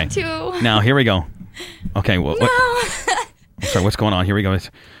 but Okay. not too. Now here we go. Okay. Well, No. sorry. What's going on? Here we go.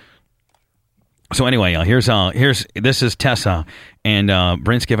 So anyway, here's this is Tessa, and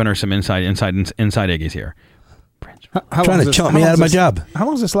Brent's giving her some inside Iggy's here. Trying to chump me out of my job. How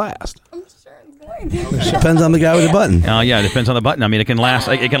long does this last? Depends on the guy with the button. Yeah, it depends on the button. I mean, it can last.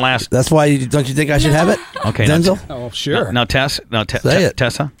 It can last. That's why. Don't you think I should have it? Okay, Denzel. Oh, sure. Now, Tess. Say it.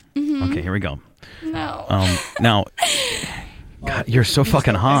 Tessa. Mm-hmm. Okay, here we go. No. Now, God, you're so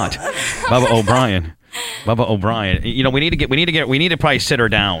fucking hot, Bubba O'Brien. You know, we need to probably sit her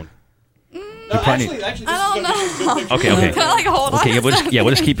down. Actually, I don't know. Okay. Can I like hold on? Okay, we'll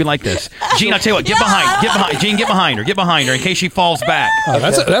just keep you like this. Gene, I'll tell you what. Get behind. Gene, get behind her in case she falls back.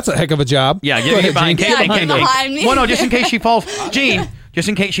 That's a heck of a job. Yeah, get behind. Get behind me. Well, no, just in case she falls. Gene, just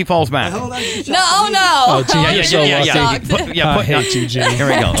in case she falls back. No. Oh, Gene, you're so lucky. I hate you, Gene. Here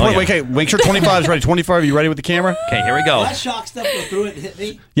we go. Wait, okay. Make sure 25 is ready. 25, are you ready with the camera? Okay, here we go. Will that shock stuff go through it and hit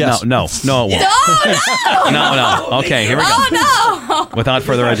me? Yes. No, it won't. No. Okay, here we go. Oh no. Without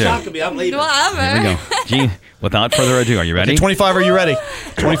further ado. I'm leaving. Whatever. Here we go. Gene, without further ado, are you ready? Okay, 25, are you ready?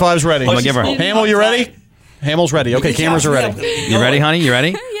 25 is ready. I'm gonna give her. Hamill, you ready? Hamill's ready. Okay, cameras are ready. You ready, honey? You ready?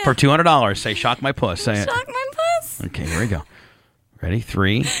 Yeah. For $200, say "shock my puss." Say it. Shock my puss. Okay, here we go. Ready?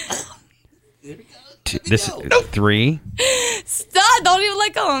 3. 2, this is 3. Stop! Don't even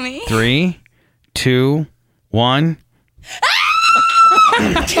let go of me. 3, 2, 1.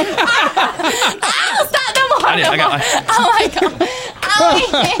 Ow, stop! No more. Oh my god!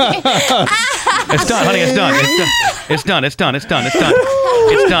 It's done, honey. It's done. It's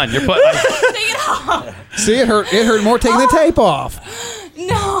done. You're put. Take it off. See, it hurt more taking the tape off.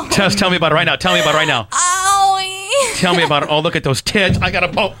 No. Just tell me about it right now. Owie. Tell me about it. Oh, look at those tits. I got a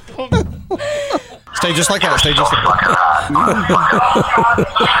boat. Stay just like that.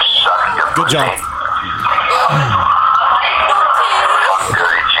 Good job.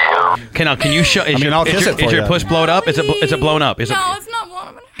 Okay, now can you show? Is your puss blown up? Is it blown up? No, it's not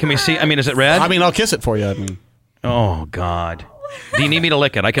blown up. Can we see? I mean, is it red? I mean, I'll kiss it for you. Oh God. Do you need me to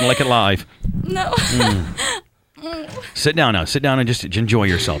lick it? I can lick it live. No. Sit down now. Sit down and just enjoy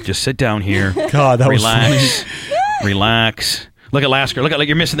yourself. Just sit down here. God, that Relax. was funny. Relax. Look at Lasker. Look at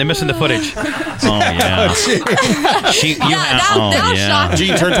they're missing the footage. Oh yeah. Yeah.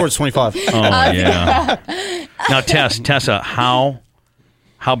 Gene, turn towards 25. Oh yeah. Now Tessa,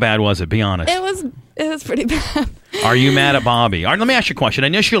 how bad was it? Be honest. It was pretty bad. Are you mad at Bobby? All right, let me ask you a question.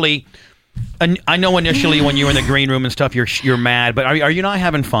 Initially, I know when you were in the green room and stuff, you're mad, but are you not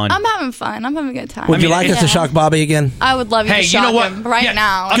having fun? I'm having fun. I'm having a good time. Would you like us to shock Bobby again? I would love you to shock him right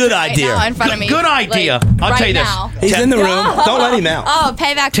now. Good right idea. Now in front of me. Good idea. I'll tell you this. Now. He's in the room. Don't let him out. Oh,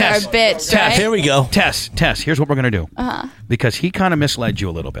 payback to our bitch. Right? Here we go. Tess, here's what we're going to do. Because he kind of misled you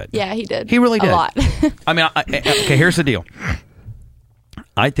a little bit. Yeah, he did. He really did. A lot. I mean, okay, here's the deal.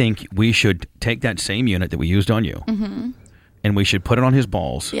 I think we should take that same unit that we used on you, and we should put it on his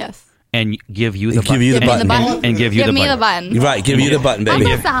balls. Yes. And give you the button. Give you the button. And give you the button. Give me the button. You're right. Give you the button, baby.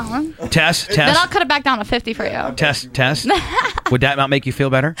 Tess. Then I'll cut it back down to 50 for you. Tess. Would that not make you feel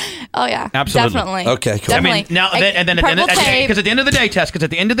better? Oh yeah. Absolutely. Definitely. Okay, cool. Definitely. I mean, now because at the end of the day, Tess, because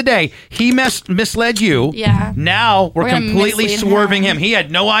at the end of the day, he misled you. Yeah. Now we're completely swerving him. He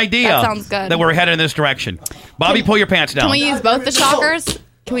had no idea That sounds good. that we're headed in this direction. Bobby, pull your pants down. Can we use both the shockers?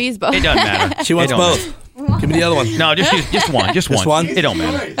 Can we use both? It doesn't matter. She wants both. Give me the other one. No, just one. Just one. It don't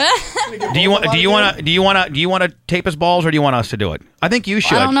matter. Do you want to tape his balls, or do you want us to do it? I think you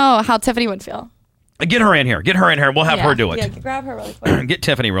should. I don't know how Tiffany would feel. Get her in here. We'll have her do it. Yeah, grab her really quick. Get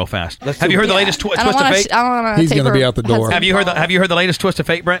Tiffany real fast. Have you heard the latest twist of fate? I don't want to. He's going to be out the door. Have you heard the latest twist of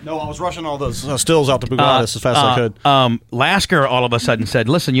fate, Brent? No, I was rushing all those stills out to Bugatti as fast as I could. Lasker all of a sudden said,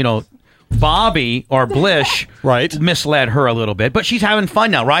 "Listen, Bobby or Blish misled her a little bit, but she's having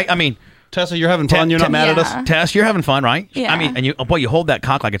fun now, right? I mean." Tessa, you're having fun. You're not mad at us. Tess, you're having fun, right? Yeah. I mean, and you hold that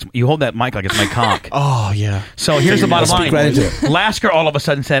mic like it's my cock. Oh yeah. So here's the bottom line. Right into it. Lasker all of a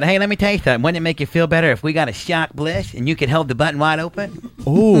sudden said, "Hey, let me tell you something. Wouldn't it make you feel better if we got a shock Blish and you could hold the button wide open?"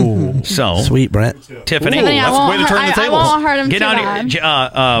 Ooh. So sweet, Brent. Tiffany, I won't hurt him get too down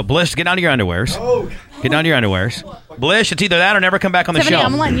bad. Blish, get down to your underwears. Get down to your underwears. Blish, it's either that or never come back on the Tiffany, show.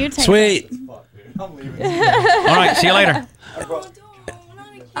 I'm letting you take Sweet. All right, see you later.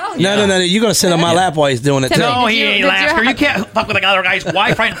 Oh, No. You're going to sit on my lap while he's doing it, too. No, he ain't Lasker. You can't fuck with another guy's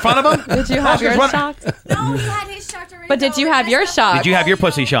wife right in front of him. Did you have yours shocked? No, he had his shocked already. But did you have your shocked? Did you have your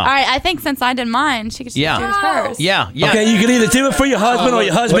pussy shocked? All right, I think since I did mine, she could just choose hers. Yeah. Okay, you can either do it for your husband or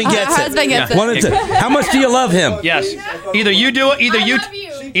your husband gets it. Husband gets it. One of the two. How much do you love him? Yes. Either you do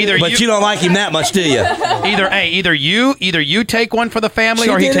it, But you don't like him that much, do you? Either you take one for the family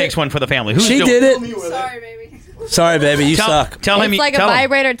or he takes one for the family. She did it. Sorry, baby. Sorry, baby, you suck. Tell him it's like a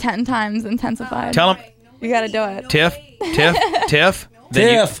vibrator 10 times intensified. Tell him. You got to do it. Tiff.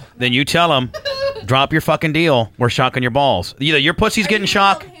 Then you tell him, drop your fucking deal. We're shocking your balls. Either your pussy's getting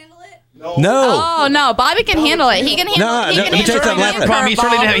shocked. No. Oh no, Bobby can handle it. He can handle it. He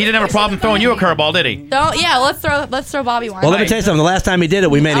didn't have a problem throwing you a curveball, did he? Let's throw Bobby one. Well, let me tell you something. The last time he did it,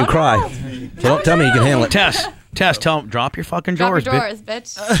 we made him cry. So don't tell me he can handle it. Tess, tell him, drop your fucking drawers,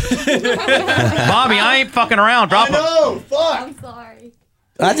 bitch. Bobby, I ain't fucking around. Drop them. No, fuck. I'm sorry.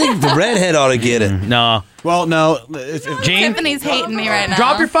 I think the redhead ought to get it. No. Well, no. Gene? Tiffany's hating me right now.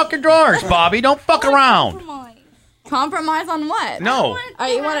 Drop your fucking drawers, Bobby. Don't fuck around. Compromise on what? No.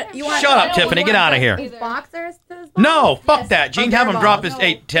 You want? Shut up, Tiffany. Get out of here. Boxers? No, fuck that. Gene, have him drop his...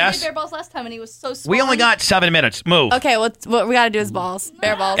 Hey, Tess. Bear balls last time and he was so small. We only got 7 minutes. Move. Okay, what we gotta do is balls.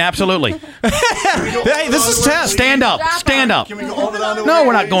 Bear balls. Absolutely. Hey, this is Tess. Stand up. Stand up. Can we go over the underwear? No,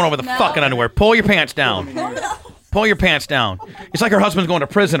 we're not going over the fucking underwear. Pull your pants down. Pull your pants down. It's like her husband's going to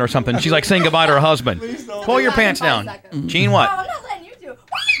prison or something. She's like saying goodbye to her husband. Pull your pants down. Gene, what? I'm not letting you do it.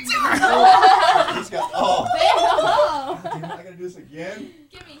 He's got, oh. You're not going to do this again?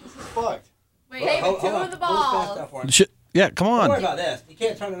 Give me. This is fucked. Wait, hey, two of the balls. Yeah, come on. Don't worry about this. You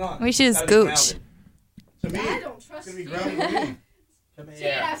can't turn it on. We should scooch. To me, I don't trust it's going to be you. grounded to me. Come Gene,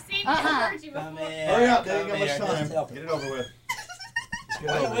 here. I've seen you. I've heard you before. Hurry up. They ain't got much time. Get it over with. Get it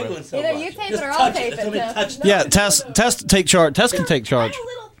over with. Either you tape it or I'll tape it. Yeah, Tess, take charge. Tess can take charge.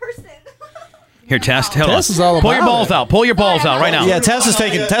 Here, Tess, tell Tess us. is all Pull your about balls it. out. Pull your balls out right now. Yeah, Tess is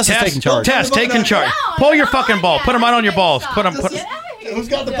taking charge. Tess, taking charge. Pull your fucking ball. Put them right on your balls. Put them. Who's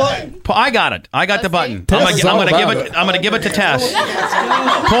got the button? I got it. I got the button. Tess I'm is gonna all give about it. I'm gonna give it to Tess.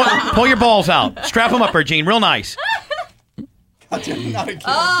 Pull your balls out. Strap them up, her, Gene. Real nice. Not again.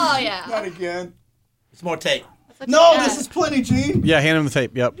 Oh, yeah. Not again. It's more tape. No, this is plenty, Gene. Yeah, hand him the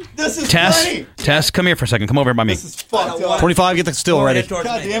tape. Yep. This is Tess, plenty. Tess, come here for a second. Come over by me. This is fucked up. 25, get the still ready. God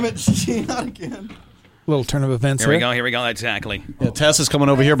damn it, Gene, not again. Little turn of events Here here. we go. Here we go. Exactly. Yeah, Tess is coming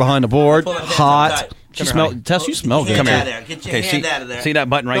over here behind the board. Hot. She smell. Tess, you smell good. Come Get here. out of there. Get your hand out of there. See that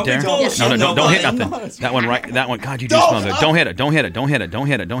button right there? Don't be told. Don't hit nothing. That one right. That one. God, you do smell good. Don't hit it. Don't hit it. Don't hit it. Don't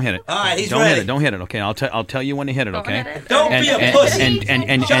hit it. Don't hit it. All right, he's Don't ready. hit it. Don't hit it. Okay, I'll tell you when to hit it. Okay. Don't be a pussy.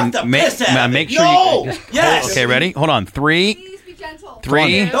 And Shut the piss out of make it. sure No. you. Just, Yes. Okay, ready? Hold on. 3, Please be gentle.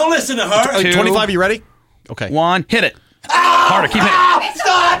 3, Don't listen to her. 2, 25, you ready? Okay. 1. Hit it. Harder. Keep hitting it.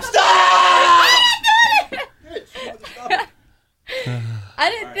 Stop! I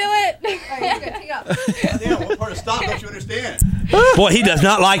didn't do it. Damn, what part of stop don't you understand? Boy, he does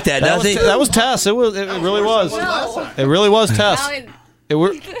not like that, does he? That was Tess. It really was. It really was Tess.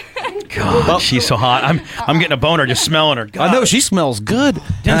 God, she's so hot. I'm getting a boner just smelling her. God. I know she smells good.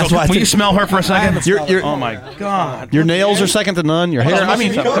 Will you smell her for a second? You're, oh my God. Your nails are second to none. Your hair. Let me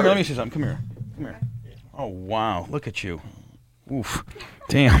see something. Let me see something. Come here. Come here. Oh wow, look at you. Oof.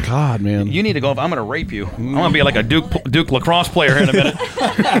 Damn. God, man. You need to go. I'm going to rape you. I'm going to be like a Duke lacrosse player here in a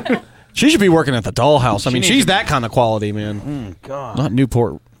minute. She should be working at the dollhouse. I mean, she's that kind of quality, man. God. Not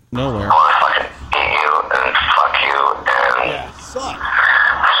Newport. Nowhere. I fucking eat you and fuck you and suck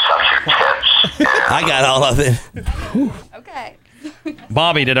your tits. I got all of it. Okay.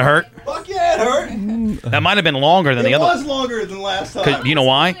 Bobby, did it hurt? Fuck yeah, it hurt. That might have been longer than the other. It was longer than last time. Do you know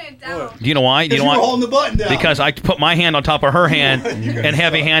why? Do you know why? Do you know why? You were holding the button down. Because I put my hand on top of her hand and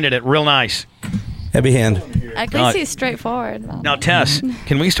heavy-handed it real nice. Heavy hand. At least he's straightforward. Now, Tess,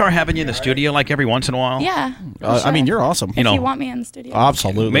 can we start having you in the studio like every once in a while? Yeah. I mean, you're awesome. If you want me in the studio.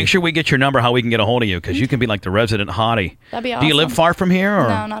 Absolutely. Make sure we get your number, how we can get a hold of you, because you can be like the resident hottie. That'd be awesome. Do you live far from here? Or?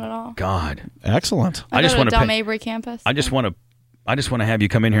 No, not at all. God. Excellent. I just want to Del Mabry campus. I just want to have you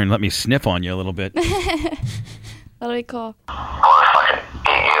come in here and let me sniff on you a little bit. That'll be cool. I fucking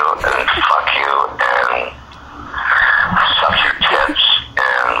eat you and fuck you and suck your tits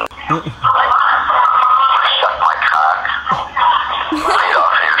and suck my cock right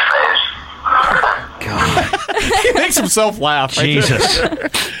off your face. He makes himself laugh. Right Jesus.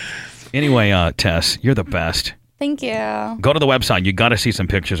 Anyway, Tess, you're the best. Thank you. Go to the website. You got to see some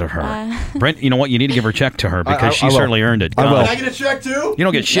pictures of her. Brent, you know what? You need to give her a check to her because she certainly earned it. I will. Can I get a check too? You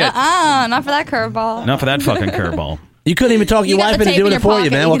don't get shit. Not for that curveball. Not for that fucking curveball. You couldn't even talk your wife into doing it for you,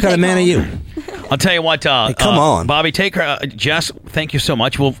 man. What kind of man are you? I'll tell you what. Hey, come on, Bobby. Take her. Jess, thank you so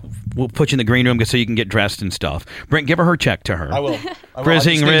much. We'll put you in the green room so you can get dressed and stuff. Brent, give her check to her. I will.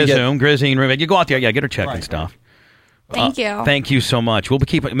 Grizzing resume. You go out there. Yeah, get her check and stuff. Thank you. Thank you so much. We'll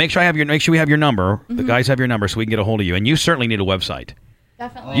keep. Make sure we have your number. Mm-hmm. The guys have your number so we can get a hold of you. And you certainly need a website.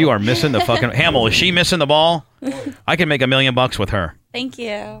 Definitely. You are missing the fucking Hamill. Is she missing the ball? I can make $1 million with her. Thank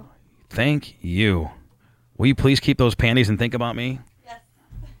you. Thank you. Will you please keep those panties and think about me? Yes.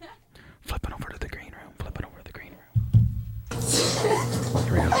 Flip it over to the green room. Flip it over to the green room.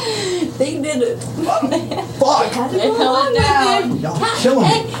 Here we go. They did it. Fuck. Held it down. Y'all killing me.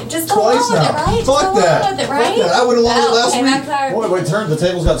 Hey, just go Twice along with now. it, right? Fuck that. With it, right? Fuck that. I would have lost it last okay, week. Max, our- Boy, wait, the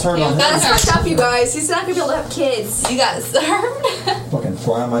tables got turned on him. That's fucked up, you guys. He's not gonna be able to have kids. You got served? Fucking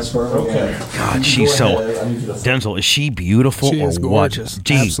fry on my sperm. Okay. God, she's so. Denzel, is she beautiful She or is what? gorgeous.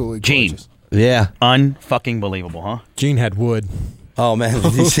 Gene, Absolutely Gene. gorgeous. Yeah. Unfucking believable, huh? Gene had wood. Oh man,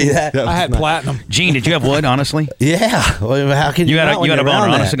 did you see that? I had platinum. Gene, did you have wood? Honestly, yeah. Well, how can you had a boner? That?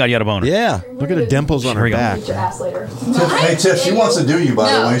 Honestly, God, you had a boner. Yeah. Look at the dimples on her back. Eat your ass later. Hey, Tiff, she wants to do you,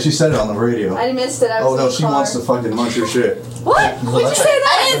 by the way. She said it on the radio. I missed it. I was Oh, no, she wants to fucking munch your shit. What? What'd you say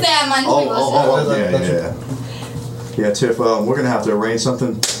that? I didn't say I munched Yeah, Tiff, we're going to have to arrange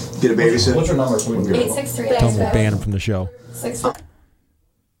something. Get a babysitter. What's your number? 863. Tell me to ban him from the show.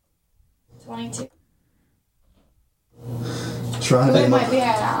 22. Trying We to might be here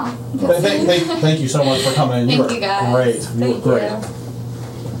now. Thank you so much for coming in. Thank you guys. Great. You were great.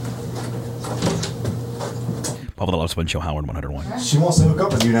 Bubba the Love Sponge Show, Howard 101. She wants to hook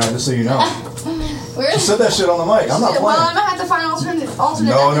up with you now, just so you know. Where's She said that shit on the mic. I'm not playing. Well, I'm gonna have to find alternate Fuck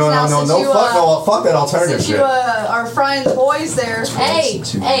that alternative since shit. you are frying the boys there. Hey,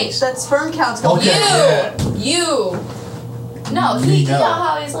 that sperm count's going. You. No, you know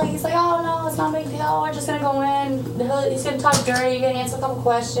how he's like, oh no, it's not a big deal. We're just gonna go in. He's gonna talk dirty. You're gonna answer a couple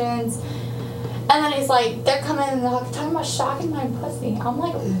questions. And then he's like, they're coming and they're talking about shocking my pussy. I'm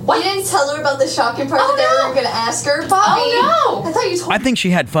like, what? You didn't tell her about the shocking part that they were gonna ask her, Bobby. Oh no! I thought you told I think she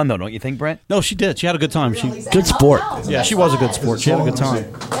had fun though, don't you think, Brett? No, she did. She had a good time. Good sport. Yeah, she was a good sport. She had a good time.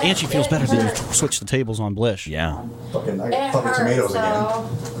 And she feels better than you switch the tables on Blish. Yeah. Fucking It tomatoes again.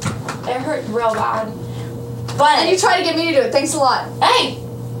 It hurt real bad. But and you tried to get me to do it. Thanks a lot. Hey,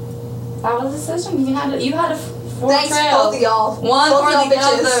 that was the decision. You had a Thanks trail. both of y'all. One both or y'all the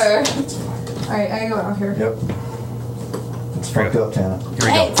bitches. other. All right, I gotta go out here. Yep. It's fucked up, Tana.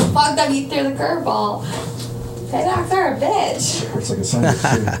 Hey, it's fucked up. You threw the curveball. Hey, doctor, bitch. It's like a Sunday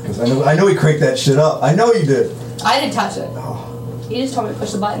too. Because I know he cranked that shit up. I know you did. I didn't touch it. He just told me to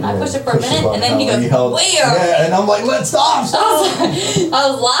push the button. I pushed it for a minute, and then he goes, weird. Yeah, and I'm like, let's stop. I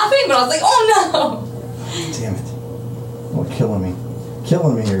was laughing, but I was like, oh no. Damn it. Oh, killing me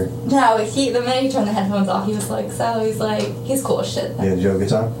here. No, the minute he turned the headphones off, he was like, he's cool as shit. Yeah, did you have a good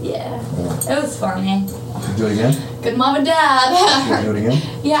time? Yeah. It was funny. Do it again? Good mom and dad. You do it again?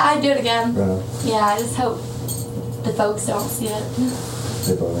 Yeah, I'd do it again. Right. Yeah, I just hope the folks don't see it.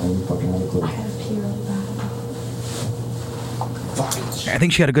 They probably fucking have a clue. I gotta pee really bad. Fuck. I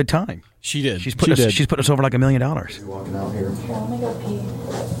think she had a good time. She did. She's put us over like $1 million. You're walking out here. Here, let me go pee.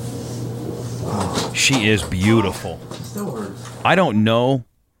 She is beautiful. Still hurts. I don't know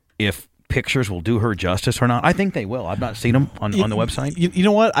if pictures will do her justice or not. I think they will. I've not seen them on the website. You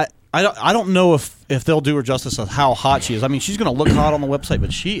know what? I don't know if they'll do her justice of how hot she is. I mean, she's going to look hot on the website,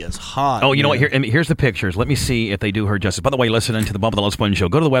 but she is hot. Oh, you know what? Here's the pictures. Let me see if they do her justice. By the way, listening to the Bubba the Love Sponge Show,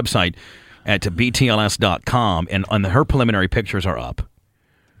 go to the website at BTLS.com, and her preliminary pictures are up.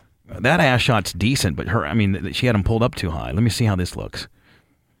 That ass shot's decent, but she had them pulled up too high. Let me see how this looks.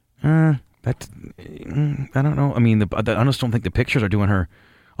 I don't know. I mean, I just don't think the pictures are doing her.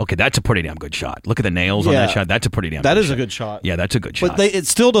 Okay, that's a pretty damn good shot. Look at the nails on that shot. That's a pretty damn. That good is shot. a good shot. Yeah, that's a good shot. But it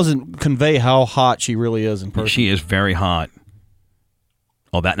still doesn't convey how hot she really is in person. She is very hot.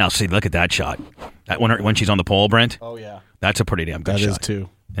 Oh, now see, look at that shot. That when she's on the pole, Brent. Oh yeah, that's a pretty damn good shot. That is too.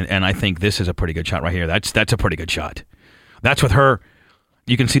 And I think this is a pretty good shot right here. That's a pretty good shot. That's with her.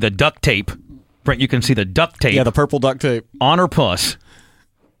 You can see the duct tape, Brent. You can see the duct tape. Yeah, the purple duct tape on her puss.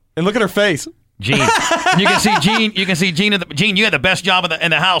 And look at her face. Gene, you can see Gene. You can see Gene. Gene, you had the best job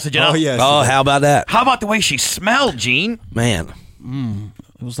in the house. Did you know? Oh yes. Oh, how about that? How about the way she smelled, Gene? Man,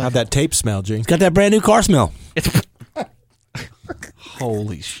 it was like that tape smell, Gene. It's got that brand new car smell.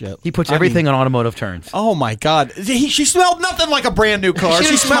 Holy shit! He puts everything on automotive turns. Oh my God! She smelled nothing like a brand new car.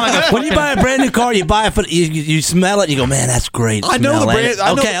 She smelled like when you buy a brand new car, you buy it for you smell it. And you go, man, that's great. I know the brand.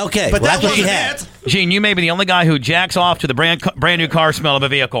 Okay, but that's what she had. Gene, you may be the only guy who jacks off to the brand new car smell of a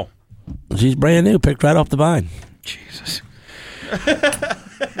vehicle. She's brand new, picked right off the vine. Jesus.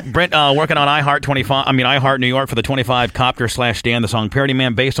 Brent working on iHeart New York for the 25 Copter/Dan, the song Parody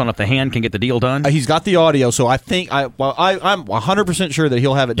Man, based on if the hand can get the deal done. He's got the audio, so I think I'm 100% sure that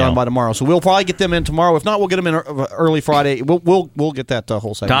he'll have it done by tomorrow. So we'll probably get them in tomorrow. If not, we'll get them in early Friday. We'll get that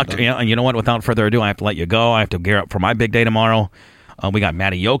whole segment Doctor, and you know what? Without further ado, I have to let you go. I have to gear up for my big day tomorrow. We got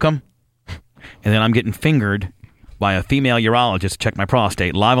Matty Yoakum, and then I'm getting fingered by a female urologist to check my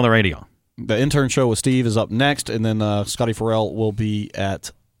prostate live on the radio. The intern show with Steve is up next, and then Scotty Farrell will be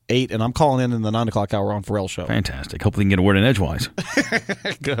at 8, and I'm calling in the 9 o'clock hour on Farrell's show. Fantastic. Hopefully, we can get a word in edgewise.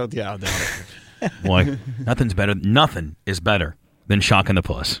 Good. Yeah, I doubt it. Boy, nothing is better than shocking the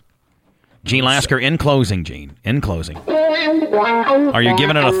puss. Gene Lasker, in closing, Gene. In closing. Are you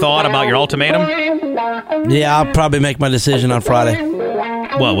giving it a thought about your ultimatum? Yeah, I'll probably make my decision on Friday.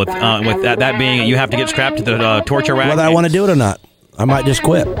 Well, with that being, you have to get strapped to the torture rack. Whether I want to do it or not, I might just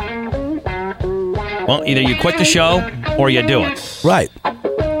quit. Well, either you quit the show or you do it. Right.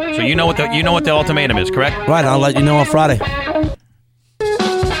 So you know what the ultimatum is, correct? Right. I'll let you know on Friday.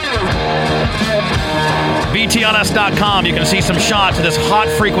 BTLS.com. You can see some shots of this hot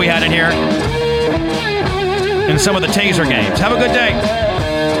freak we had in here and some of the taser games. Have a good day.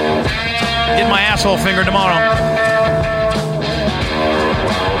 Get my asshole finger tomorrow.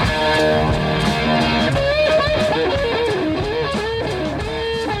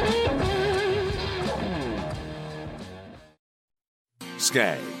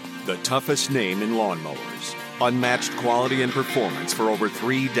 Skag, the toughest name in lawnmowers. Unmatched quality and performance for over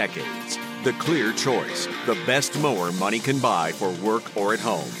 3 decades. The clear choice, the best mower money can buy for work or at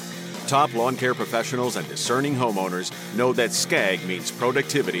home. Top lawn care professionals and discerning homeowners know that Skag means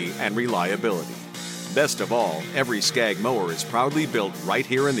productivity and reliability. Best of all, every Skag mower is proudly built right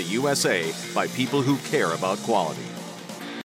here in the USA by people who care about quality.